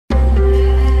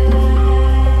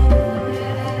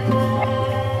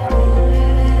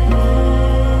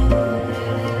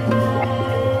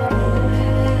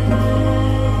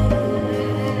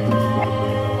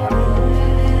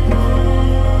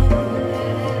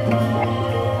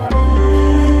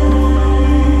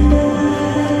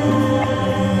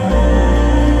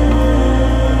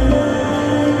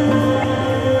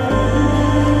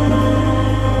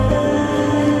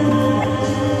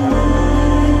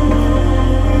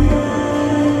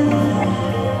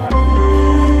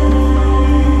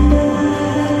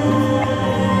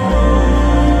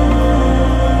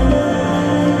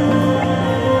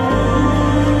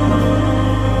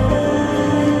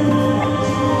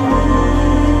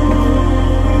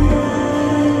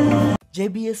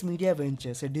JBS Media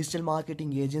Ventures, a digital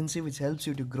marketing agency which helps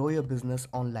you to grow your business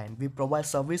online. We provide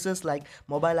services like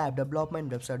mobile app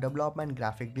development, website development,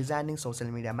 graphic designing,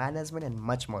 social media management, and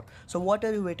much more. So, what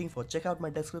are you waiting for? Check out my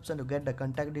description to get the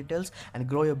contact details and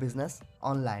grow your business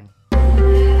online.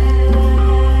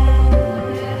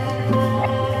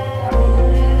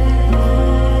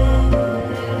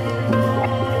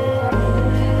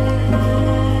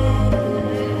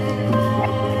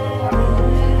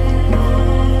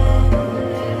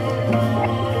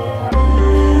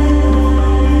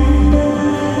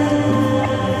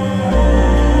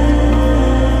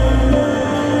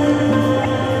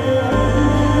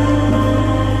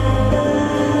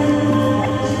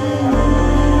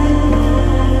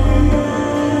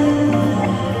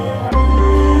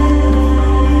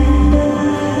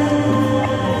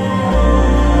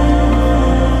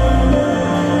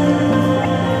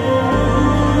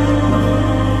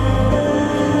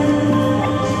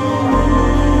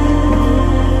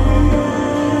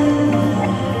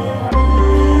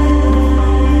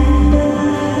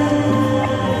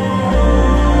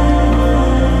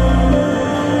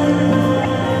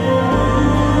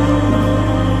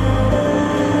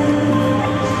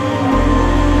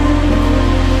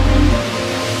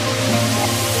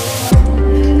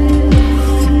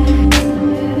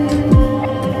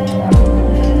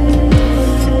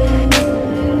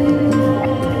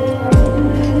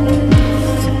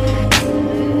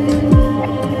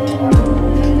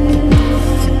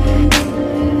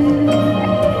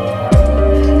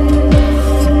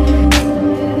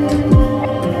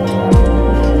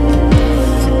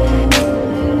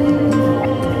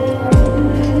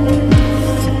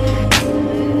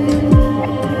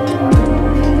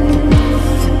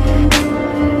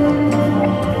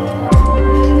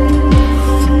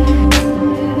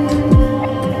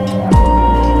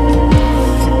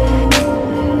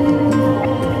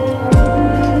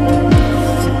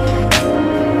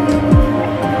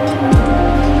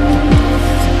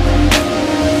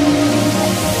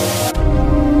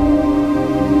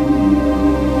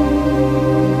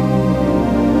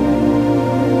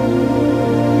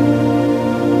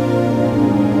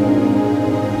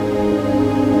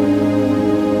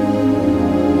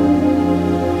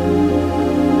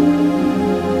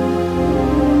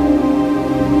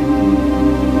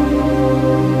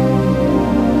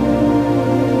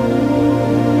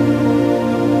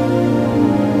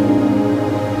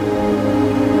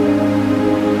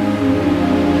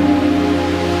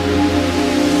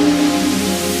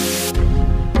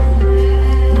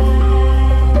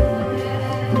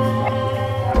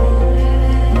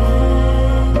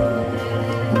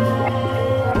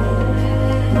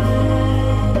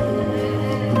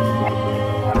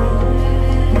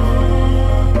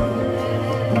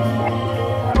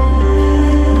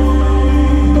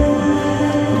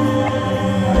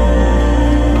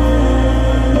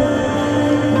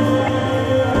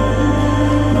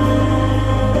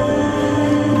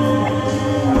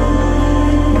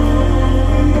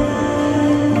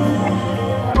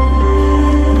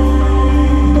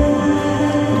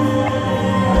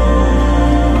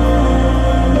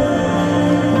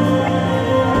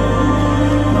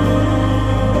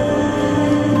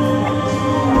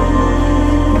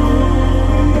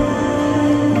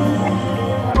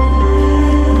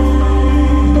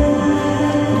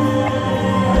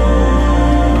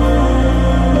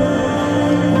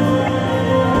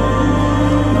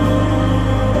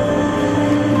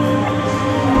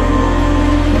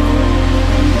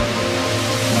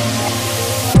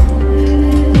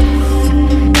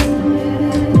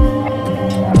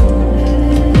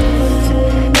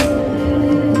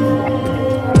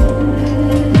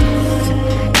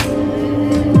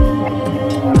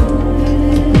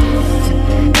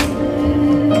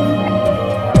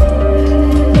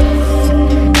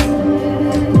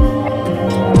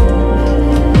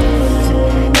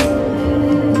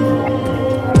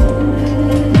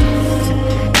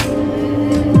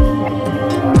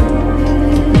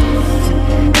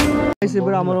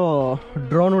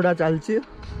 Drone उड़ा चलती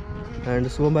and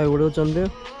Shubham भाई उड़ाऊँ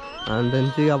and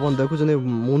एमती आप देखुं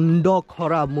मुंड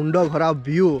खराब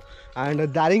view and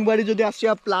Daringbadi जदि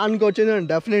आसिया plan कर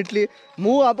definitely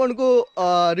मुझे को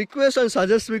रिक्वेस्ट एंड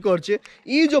सजेस्ट भी कर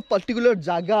जो पर्टिकुलर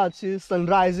जगह अच्छी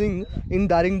सनराइजिंग इन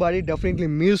दारिंगबाड़ी डेफिनेटली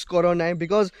मिस करो ना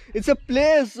because it's a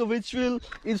place which will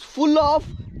is full of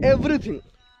everything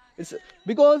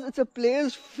because it's a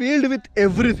place filled with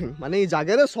everything माने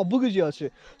जगह सबकि अच्छे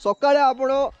सकाଳେ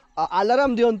आपण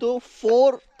अलार्म दिंतु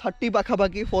 4:30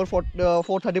 पाखापाखि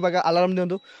 4:30 पाखा अलार्म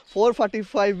दिंतु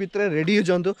 4:45 भितर रेडी हो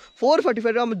जातु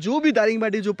 4:45 जो भी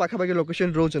दारिंगबाड़ी जो पाखापाखि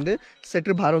लोकेशन रोचे से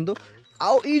बाहर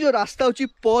आउ ई जो रास्ता होची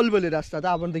पॉल वाले रास्ता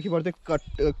था आपन देखि परते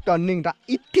टर्निंग टा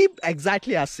इठी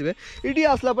एग्जैक्टली आसीबे इठी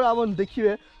आसला पर आपन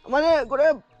देखिबे माने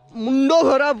गोटे मुंडो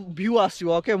भरा व्यू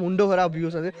आसीबो ओके मुंडो भरा व्यू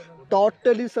आसे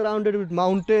totally surrounded with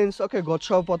mountains okay गछ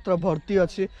पत्र भर्ती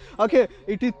अच्छी ओके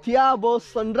इटी थिया बो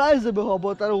सनराइज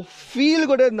हम तार फील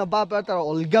गोटे नबा तार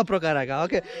अलग प्रकार आएगा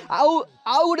ओके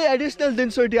आउ गोटे एडिशनल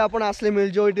जिनस आपन आसले मिल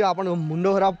जो ये आप मुंड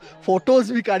खराब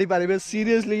फोटोज भी काढ़ी पारे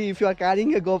seriously if you are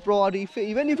carrying a GoPro और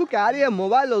even if you carry A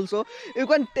mobile also you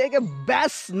can take a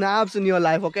best snaps in your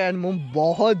life okay and मुझे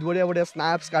बहुत बढ़िया बढ़िया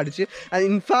स्नैप्स काढ़ी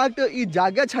एंड इनफैक्ट ये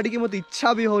जगह छाड़ी मत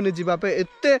इच्छा भी होने जावाई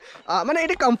एत माने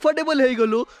ये कंफर्टेबल हो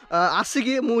गलु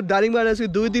आसिकी मु दारिंगबाड़ी आसिक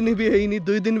 2 दिन भी है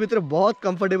 2 दिन भीतर बहुत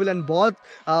कंफर्टेबल एंड बहुत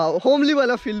होमली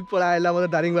वाला फील पड़ाला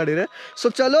मतलब दारिंगबाड़ी रे सो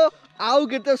चलो आउ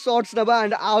केते शॉर्ट्स नबा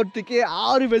एंड आउ टिके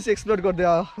आउरी बेसी एक्सप्लोर कर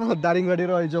दिया दारिंगबाड़ी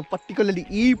रो जो पर्टिकुलरली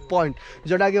ई पॉइंट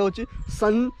जोटा के होची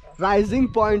सन राइजिंग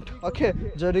पॉइंट ओके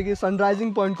जोटा कि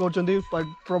sunrising point करछंती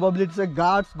probably it's a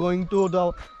guards going to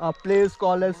the place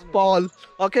called as Paul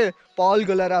okay Paul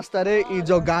गला रास्ता रे ई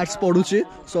जो गार्ड्स पडुची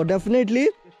सो डेफिनेटली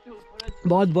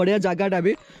बहुत बढ़िया जगहटा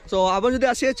भी सो आप जो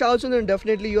आसिया चाहते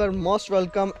definitely you are most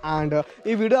welcome and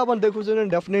ये वीडियो आप देखुन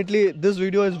definitely this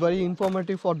video is very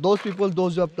informative for those people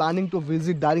those you are planning to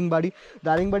visit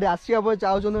Daringbadi आसिया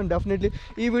चाहते डेफिनेटली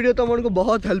ये वीडियो तुमको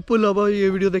बहुत हेल्पफुल हम ये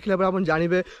वीडियो देखला पर आप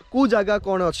जानवे कौ जगह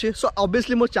कौन अच्छी सो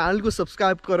ऑब्वियसली मो चैनल को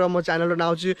सब्सक्राइब कर मो चैनल ना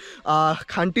हूँ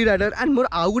खांटी राइडर एंड मोर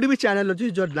आउ गोटे भी चैनल अच्छी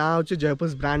जो ना हूँ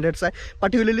जयपुर ब्रांडेड साइ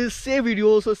पर्टिकुलरली से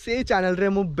वीडियोस से चैनल रे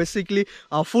मु basically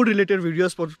food related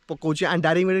videos पकाऊँ and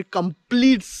Daringbadi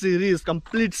complete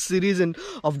series in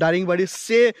of Daringbadi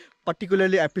से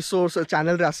पर्टिकुलरली एपिसोड्स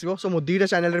चैनल रे आसीबो सो मो दीटा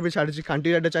चैनल रे भी छाड़ी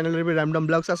खांटी राइडर चैनल रे भी रैंडम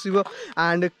ब्लॉग्स आसीबो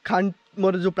एंड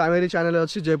मोर जो प्राइमरी चैनल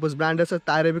अच्छी जयपुर ब्रांड है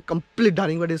तारे भी complete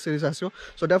Daringbadi series आसीबो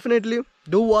so definitely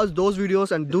do watch those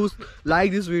videos and do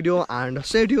like this video and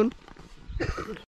stay tune